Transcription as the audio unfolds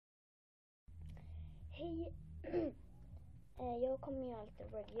Hej! Jag kommer göra lite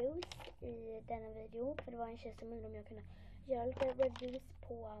reviews i denna video. För det var en tjej som undrade om jag kunde göra lite reviews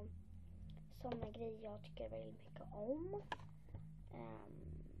på sådana grejer jag tycker väldigt mycket om.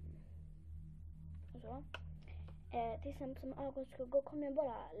 Och så. Till exempel som ögonskuggor kommer jag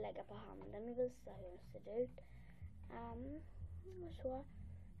bara lägga på handen och visa hur den ser ut. Och så.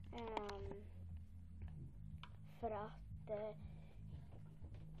 För att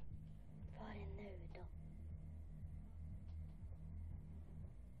vad är det nu då?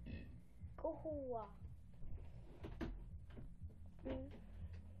 Goa.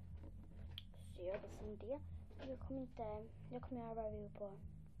 Så gör det som det. Jag kommer göra review på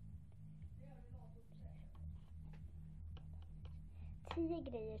 10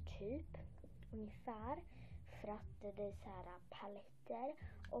 grejer typ ungefär, för att det är så här paletter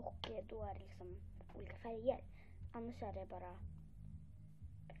och då är det liksom olika färger. Annars är det bara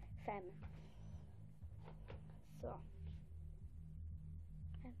 5. Så.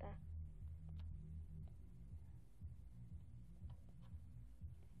 Vänta.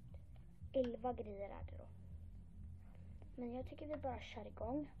 Elva grejer är det då. Men jag tycker vi bara kör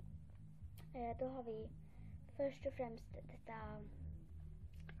igång. Då har vi först och främst detta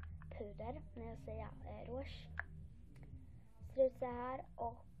puder. När jag säger rouge. Ser ut så här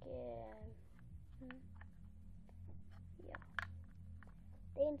och ja.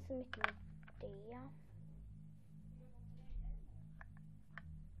 Det är inte så mycket med det.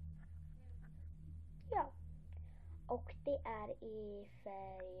 Ja. Och det är i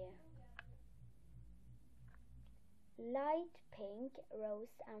färg light pink,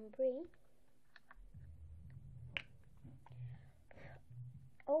 rose and brie.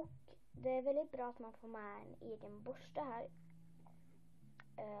 Och det är väldigt bra att man får med en egen borste här.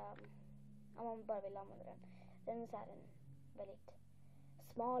 Om man bara vill använda den. Den är så här en väldigt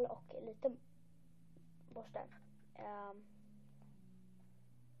smal och liten borste.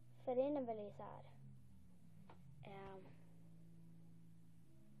 För den är väldigt så här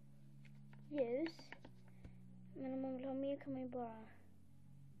ljus. Men om man vill ha mer kan man ju bara...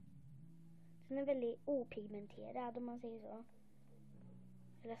 Den är väldigt opigmenterad om man säger så.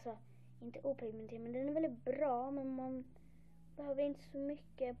 Eller så, inte opigmenterad, men den är väldigt bra. Men man behöver inte så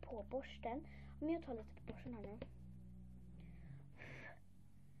mycket på borsten. Om jag tar lite på borsten här nu.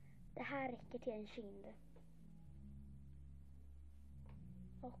 Det här räcker till en kind.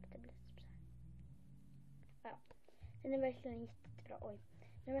 Och det blir så här. Ja, den är verkligen jättebra. Oj,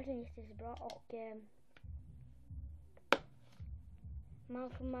 den är verkligen jättebra och...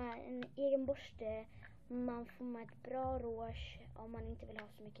 man får med en egen borste, man får med ett bra rouge om man inte vill ha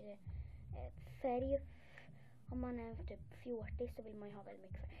så mycket färg. Om man är typ 40 så vill man ju ha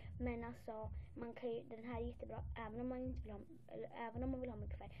väldigt mycket färg. Men alltså, man kan ju, den här är jättebra även om man inte vill ha, eller även om man vill ha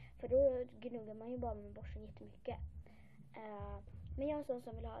mycket färg. För då gnuggar man ju bara med borsten jättemycket. Men jag är en sån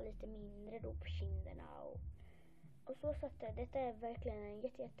som vill ha lite mindre då på kinderna och så att detta är verkligen en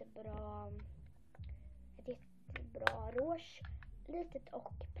jättebra rouge. Litet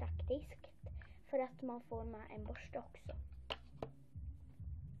och praktiskt. För att man får med en borste också.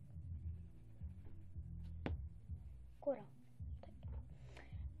 Gå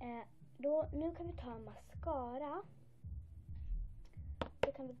då. Nu kan vi ta en mascara.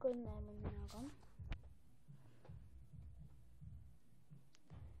 Då kan vi gå in där med mina ögon.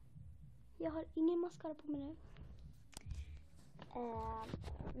 Jag har ingen mascara på mig nu.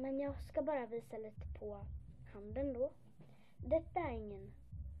 Men jag ska bara visa lite på handen då. Detta är ingen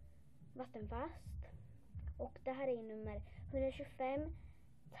vattenfast. Och det här är nummer 125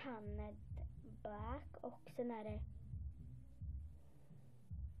 Tanned Black. Och sen är det...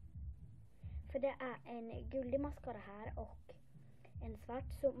 För det är en guldig mascara här och en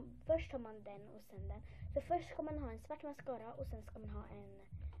svart. Så först har man den och sen den. Så först ska man ha en svart mascara och sen ska man ha en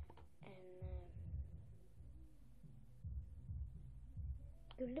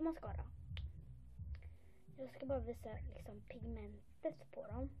guldig mascara. Jag ska bara visa liksom pigmentet på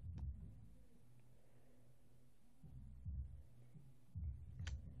dem.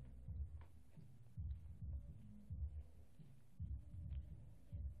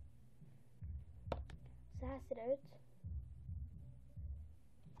 Så här ser det ut.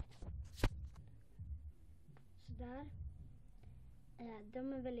 Så där.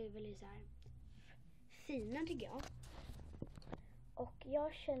 De är väldigt så här fina tycker jag. Och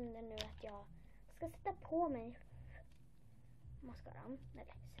jag kände nu att jag ska sätta på mig mascaran.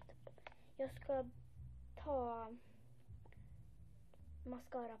 Eller sätta på. Jag ska ta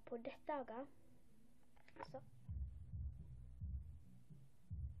mascara på detta öga. Så.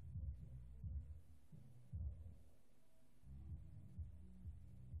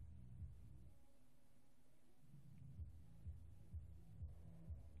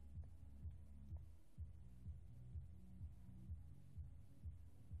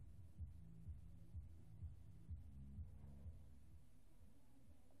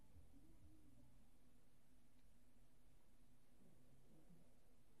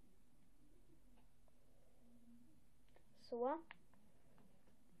 Så.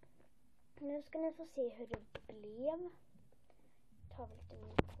 Nu ska ni få se hur det blev. Ta lite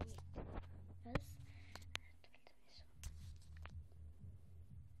mer på mitt.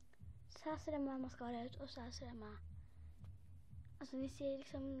 Så här ser det med mascara ut och så här ser det med. Alltså ni ser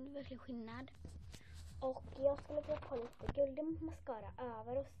liksom verkligen skillnad. Och jag skulle vilja ta lite guldig mascara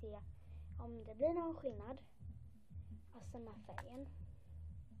över och se om det blir någon skillnad. Alltså med färgen.